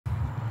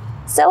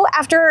So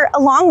after a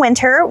long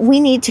winter,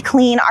 we need to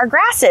clean our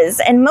grasses,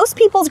 and most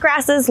people's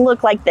grasses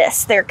look like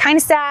this. They're kind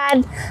of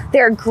sad.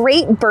 They're a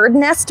great bird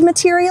nest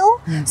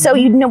material. So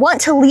you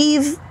want to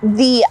leave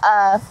the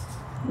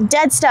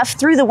dead stuff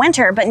through the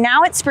winter, but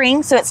now it's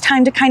spring, so it's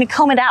time to kind of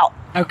comb it out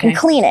and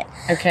clean it.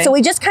 So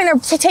we just kind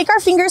of take our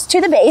fingers to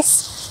the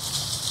base.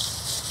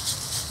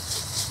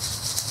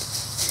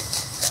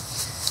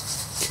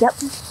 Yep.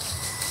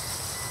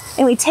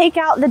 And we take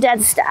out the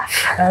dead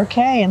stuff.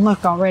 Okay, and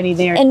look, already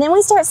there. And then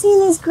we start seeing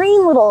these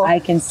green little... I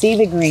can see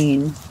the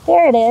green.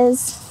 There it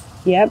is.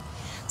 Yep.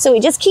 So we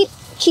just keep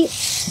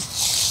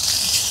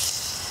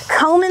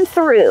combing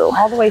through.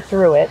 All the way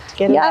through it.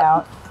 Get it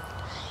out.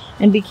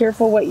 And be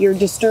careful what you're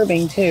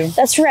disturbing too.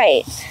 That's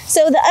right.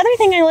 So the other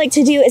thing I like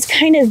to do is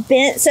kind of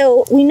bend.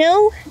 So we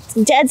know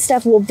dead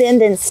stuff will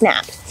bend and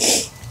snap.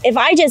 If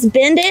I just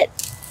bend it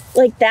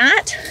like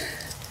that,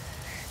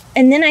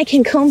 and then I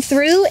can comb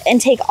through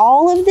and take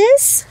all of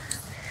this,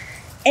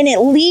 and it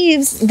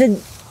leaves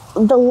the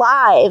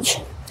live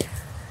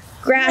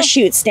grass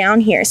shoots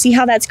down here. See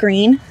how that's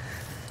green?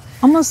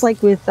 Almost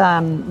like with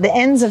the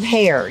ends of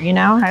hair, you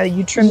know, how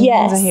you trim the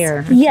ends of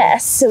hair.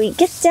 Yes. So we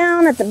get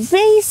down at the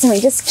base and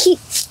we just keep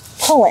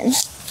pulling.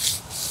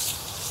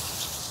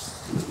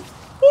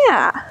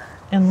 Yeah.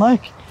 And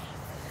look,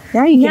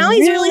 now you can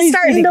he's really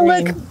starting to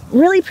look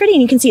really pretty,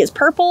 and you can see it's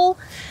purple.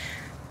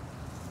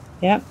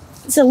 Yep.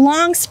 It's a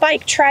long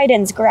spike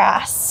tridens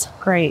grass.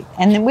 Great.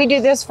 And then we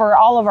do this for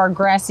all of our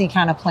grassy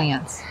kind of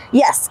plants.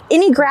 Yes,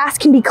 any grass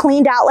can be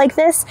cleaned out like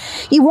this.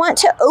 You want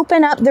to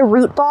open up the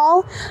root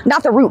ball,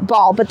 not the root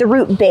ball, but the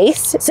root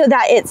base, so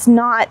that it's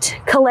not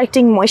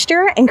collecting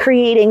moisture and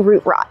creating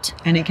root rot.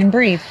 And it can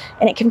breathe.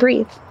 And it can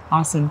breathe.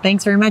 Awesome.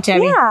 Thanks very much,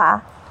 Abby.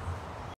 Yeah.